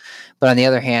bubblegum. But on the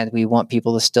other hand, we want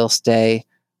people to still stay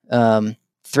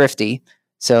thrifty.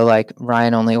 So like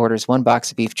Ryan only orders one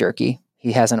box of beef jerky.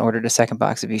 He hasn't ordered a second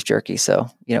box of beef jerky. So,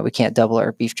 we can't double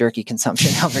our beef jerky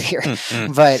consumption over here.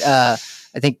 But I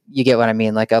think you get what I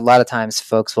mean. Like a lot of times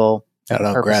folks will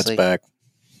Grad's back.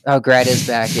 Oh, Grad is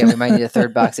back. Yeah, we might need a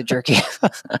third box of jerky.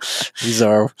 He's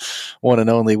our one and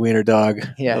only wiener dog.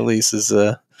 Yeah. Elise is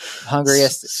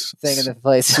hungriest thing in the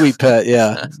place. Sweet pet,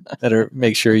 yeah. Better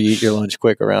make sure you eat your lunch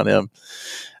quick around him.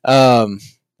 All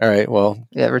right, well.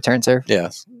 Yeah, return, sir. Yeah.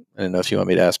 I don't know if you want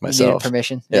me to ask myself.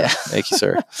 Permission. Yeah. Thank you,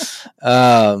 sir.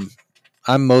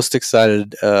 I'm most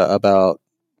excited about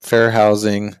fair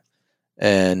housing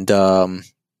and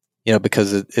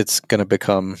because it's going to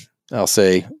become, I'll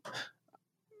say,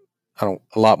 a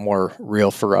lot more real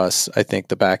for us, I think,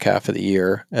 the back half of the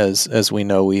year, as we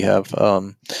know we have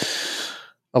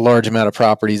a large amount of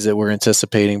properties that we're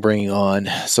anticipating bringing on.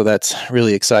 So that's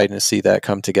really exciting to see that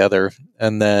come together.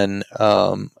 And then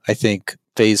I think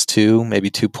phase 2, maybe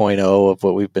 2.0 of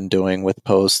what we've been doing with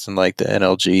Post and like the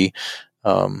NLG,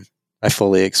 I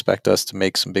fully expect us to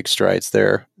make some big strides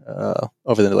there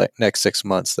over the next 6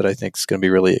 months that I think is going to be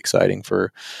really exciting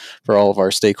for all of our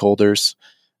stakeholders.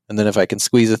 And then if I can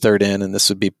squeeze a third in, and this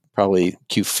would be probably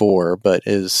Q4, but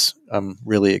I'm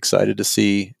really excited to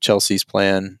see Chelsea's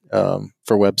plan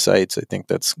for websites. I think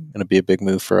that's going to be a big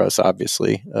move for us,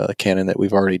 obviously, Canon that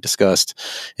we've already discussed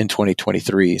in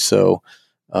 2023. So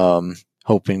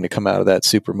hoping to come out of that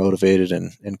super motivated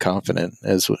and confident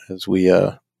as we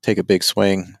take a big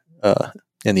swing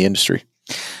in the industry.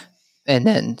 And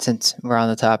then, since we're on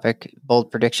the topic,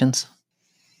 bold predictions.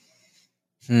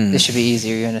 This should be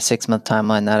easier. You're in a 6-month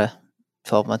timeline, not a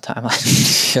 12-month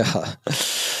timeline. Yeah.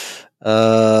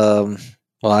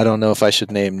 Well, I don't know if I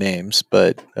should name names,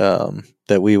 but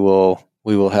that we will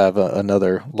have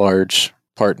another large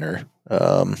partner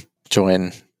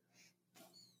join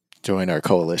our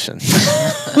coalition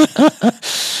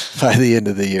by the end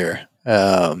of the year.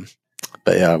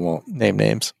 But yeah, I won't name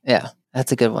names. Yeah,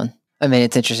 that's a good one. I mean,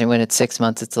 it's interesting when it's 6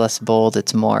 months, it's less bold.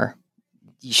 It's more,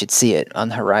 you should see it on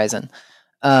the horizon.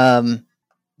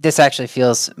 This actually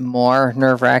feels more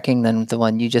nerve-wracking than the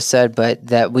one you just said, but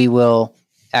that we will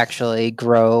actually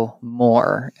grow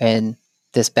more in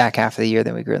this back half of the year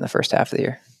than we grew in the first half of the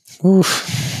year.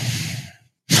 Oof.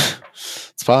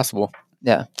 It's possible.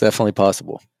 Yeah. Definitely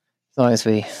possible. As long as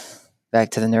we,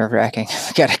 back to the nerve-wracking,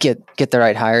 we got to get the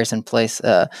right hires in place.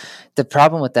 The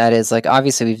problem with that is, like,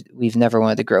 obviously we've never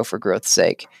wanted to grow for growth's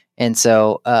sake. And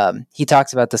so he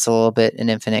talks about this a little bit in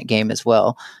Infinite Game as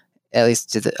well, at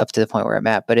least up to the point where I'm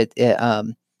at. But if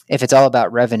it's all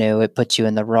about revenue, it puts you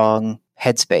in the wrong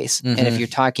headspace. Mm-hmm. And if you're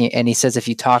talking, and he says, if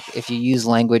you use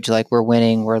language like we're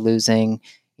winning, we're losing,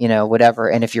 whatever.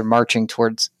 And if you're marching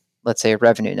towards, let's say, a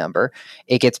revenue number,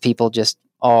 it gets people just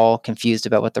all confused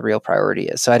about what the real priority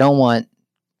is. So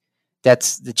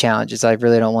that's the challenge, is I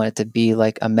really don't want it to be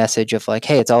like a message of like,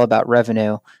 hey, it's all about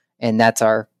revenue, and that's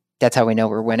how we know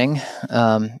we're winning.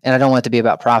 And I don't want it to be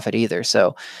about profit either.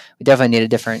 So we definitely need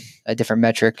a different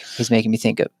metric. He's making me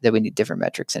think that we need different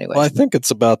metrics anyway. Well, I think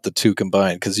it's about the two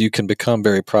combined, because you can become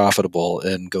very profitable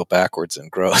and go backwards in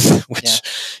growth,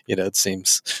 which, it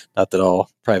seems not that all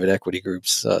private equity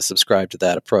groups subscribe to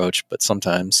that approach, but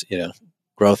sometimes,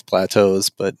 growth plateaus,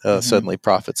 but suddenly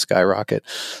profits skyrocket.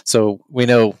 So we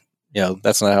know,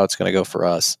 that's not how it's going to go for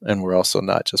us. And we're also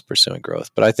not just pursuing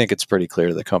growth. But I think it's pretty clear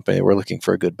to the company we're looking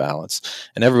for a good balance.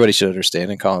 And everybody should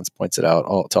understand, and Collins points it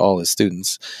out to all his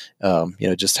students,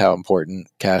 just how important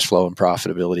cash flow and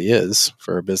profitability is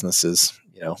for a business's,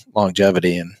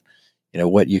 longevity and,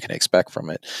 what you can expect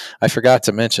from it. I forgot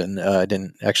to mention, I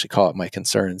didn't actually call it my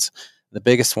concerns. The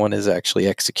biggest one is actually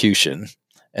execution.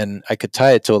 And I could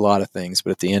tie it to a lot of things,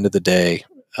 but at the end of the day,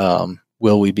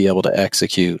 will we be able to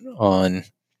execute on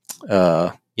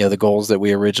the goals that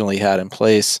we originally had in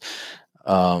place,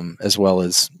 as well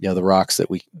as the rocks that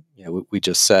we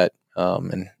just set,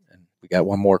 and we got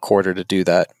one more quarter to do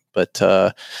that. But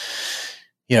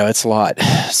it's a lot.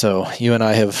 So you and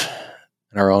I have,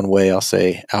 in our own way, I'll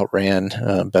say,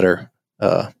 outran, better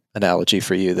analogy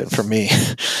for you than for me,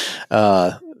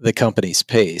 the company's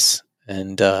pace,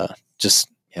 and just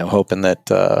hoping that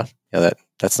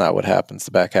that's not what happens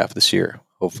the back half of this year.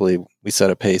 Hopefully we set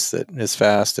a pace that is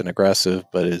fast and aggressive,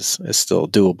 but is still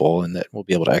doable, and that we'll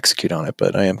be able to execute on it.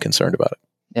 But I am concerned about it.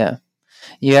 Yeah.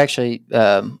 You actually,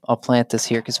 I'll plant this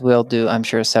here, because we'll do, I'm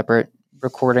sure, a separate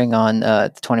recording on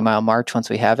the 20-mile march once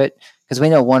we have it, because we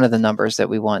know one of the numbers that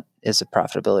we want is a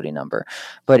profitability number.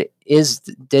 But is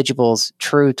Digible's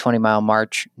true 20-mile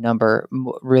march number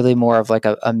really more of like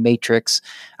a matrix?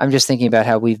 I'm just thinking about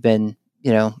how we've been,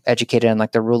 educated on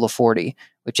like the rule of 40,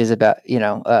 which is about,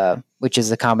 which is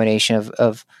the combination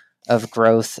of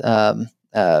growth and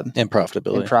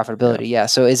profitability. Yeah.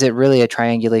 So is it really a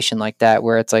triangulation like that,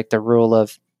 where it's like the rule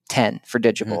of 10 for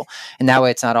Digible? And that way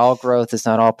it's not all growth, it's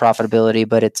not all profitability,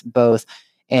 but it's both.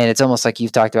 And it's almost like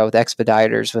you've talked about with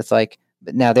Expeditors, with like,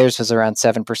 now theirs was around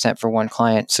 7% for one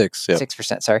client.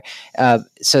 6%, sorry.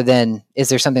 So then is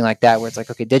there something like that where it's like,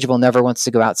 okay, Digible never wants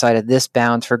to go outside of this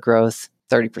bound for growth,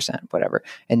 30%, whatever,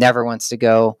 and never wants to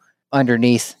go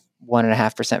underneath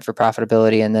 1.5% for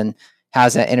profitability? And then how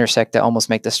does that intersect to almost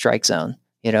make the strike zone,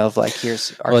 of like,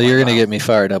 here's our well, you're going to get me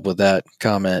fired up with that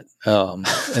comment.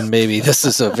 And maybe this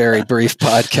is a very brief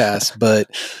podcast, but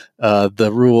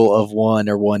the rule of one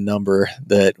or one number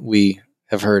that we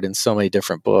have heard in so many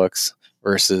different books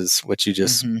versus what you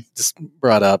just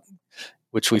brought up,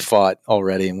 which we fought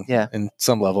already. In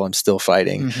some level, I'm still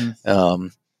fighting.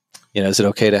 Is it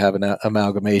okay to have an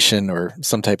amalgamation or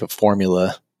some type of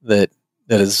formula that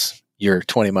is your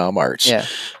 20-mile march? Yeah.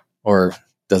 Or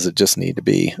does it just need to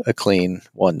be a clean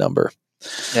one number?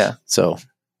 Yeah. So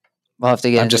we'll have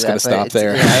to get I'm just going to stop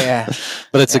there. Yeah.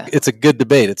 But it's a good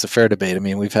debate. It's a fair debate. I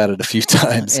mean, we've had it a few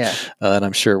times, and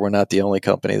I'm sure we're not the only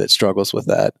company that struggles with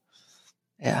that.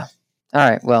 Yeah. All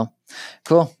right. Well,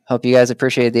 cool. Hope you guys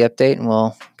appreciated the update, and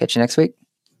we'll catch you next week.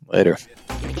 Later.